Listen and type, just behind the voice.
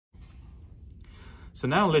So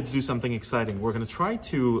now let's do something exciting. We're going to try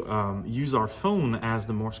to use our phone as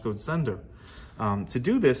the Morse code sender. To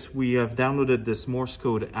do this, we have downloaded this Morse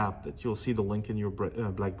code app that you'll see the link in your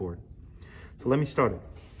Blackboard. So let me start it.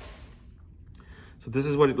 So this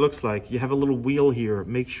is what it looks like. You have a little wheel here.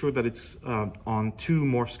 Make sure that it's on 2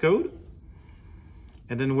 Morse code.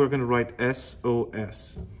 And then we're going to write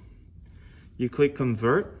SOS. You click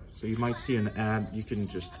convert. So you might see an ad. You can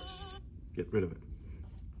just get rid of it.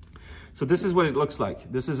 So this is what it looks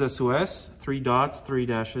like. This is SOS, 3 dots, 3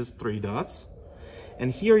 dashes, 3 dots.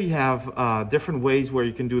 And here you have different ways where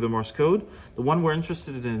you can do the Morse code. The one we're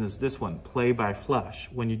interested in is this one, play by flash.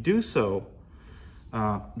 When you do so,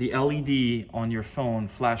 the LED on your phone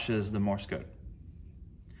flashes the Morse code.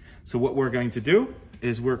 So what we're going to do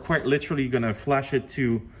is we're quite literally going to flash it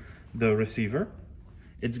to the receiver.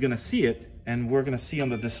 It's going to see it, and we're going to see on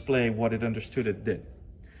the display what it understood it did.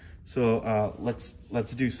 So let's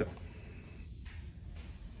do so.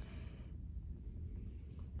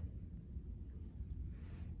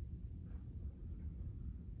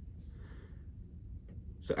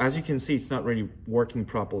 So as you can see, it's not really working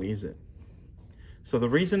properly, is it? So the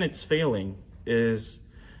reason it's failing is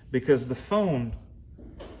because the phone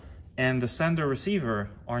and the sender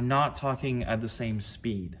receiver are not talking at the same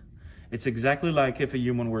speed. It's exactly like if a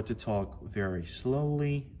human were to talk very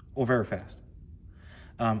slowly or very fast.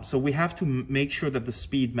 So we have to make sure that the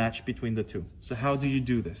speed match between the two. So how do you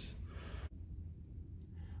do this?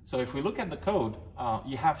 So if we look at the code,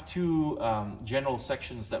 you have 2 general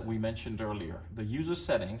sections that we mentioned earlier. The user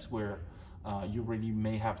settings, where you really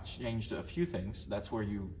may have changed a few things. That's where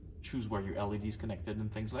you choose where your LED is connected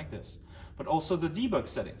and things like this. But also the debug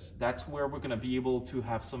settings. That's where we're going to be able to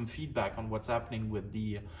have some feedback on what's happening with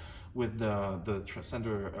the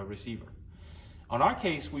sender receiver. On our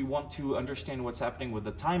case, we want to understand what's happening with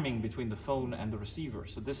the timing between the phone and the receiver.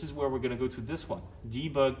 So this is where we're going to go to this one,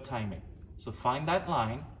 debug timing. So find that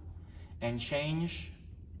line and change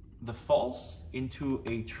the false into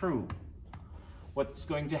a true. What's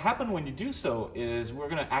going to happen when you do so is we're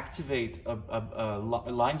going to activate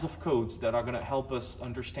lines of codes that are going to help us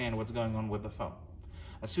understand what's going on with the phone.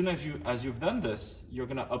 As soon as you've done this, you're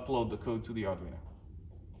going to upload the code to the Arduino.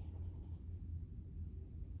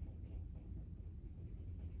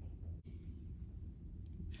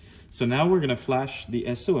 So now we're going to flash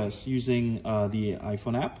the SOS using the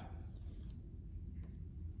iPhone app.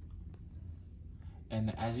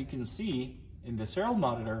 And as you can see in the serial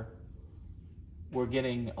monitor, we're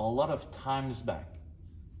getting a lot of times back.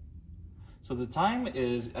 So the time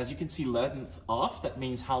is, as you can see, length off. That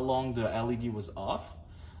means how long the LED was off.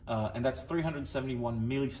 And that's 371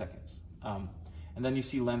 milliseconds. And then you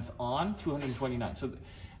see length on, 229. So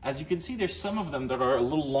as you can see, there's some of them that are a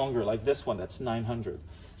little longer, like this one, that's 900.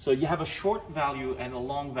 So you have a short value and a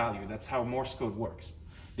long value. That's how Morse code works.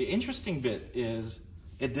 The interesting bit is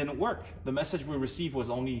it didn't work. The message we received was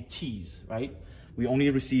only T's, right? We only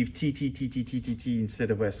received T, T, T, T, T, T, T instead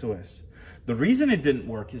of SOS. The reason it didn't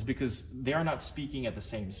work is because they're not speaking at the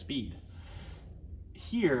same speed.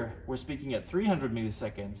 Here, we're speaking at 300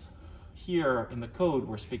 milliseconds. Here in the code,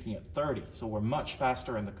 we're speaking at 30. So we're much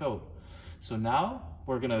faster in the code. So now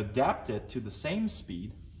we're going to adapt it to the same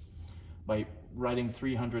speed by writing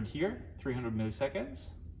 300 here, 300 milliseconds.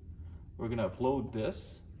 We're going to upload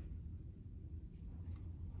this.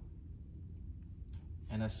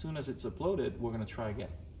 And as soon as it's uploaded, we're going to try again.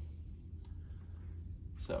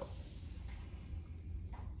 So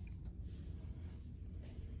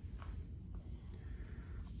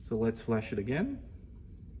let's flash it again.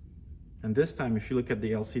 And this time, if you look at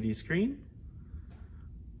the LCD screen,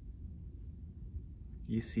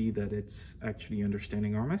 you see that it's actually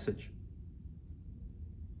understanding our message.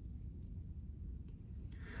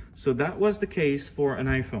 So that was the case for an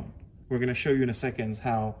iPhone. We're going to show you in a second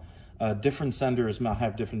how different senders might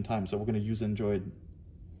have different times. So we're going to use Android.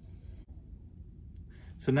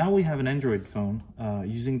 So now we have an Android phone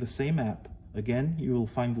using the same app. Again, you will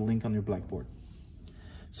find the link on your Blackboard.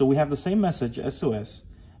 So we have the same message, SOS,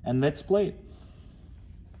 and let's play it.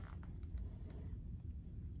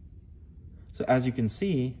 So as you can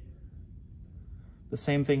see, the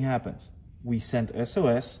same thing happens. We sent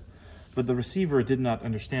SOS, but the receiver did not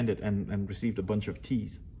understand it and received a bunch of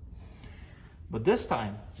T's. But this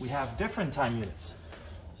time, we have different time units.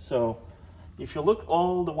 So if you look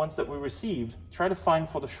all the ones that we received, try to find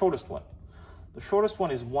for the shortest one. The shortest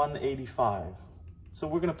one is 185. So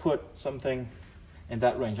we're going to put something in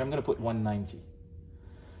that range. I'm going to put 190.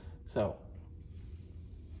 So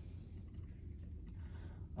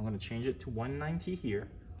I'm going to change it to 190 here.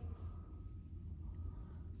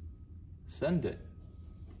 Send it.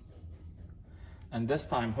 And this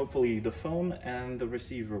time, hopefully the phone and the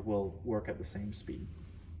receiver will work at the same speed.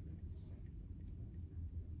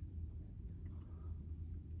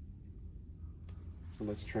 So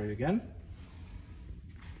let's try it again.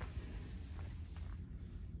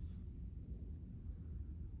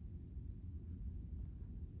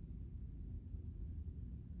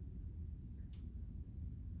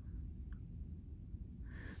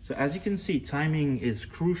 So as you can see, timing is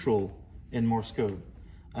crucial in Morse code.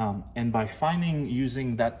 And by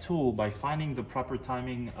using that tool, by finding the proper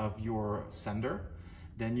timing of your sender,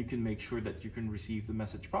 then you can make sure that you can receive the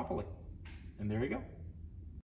message properly. And there you go.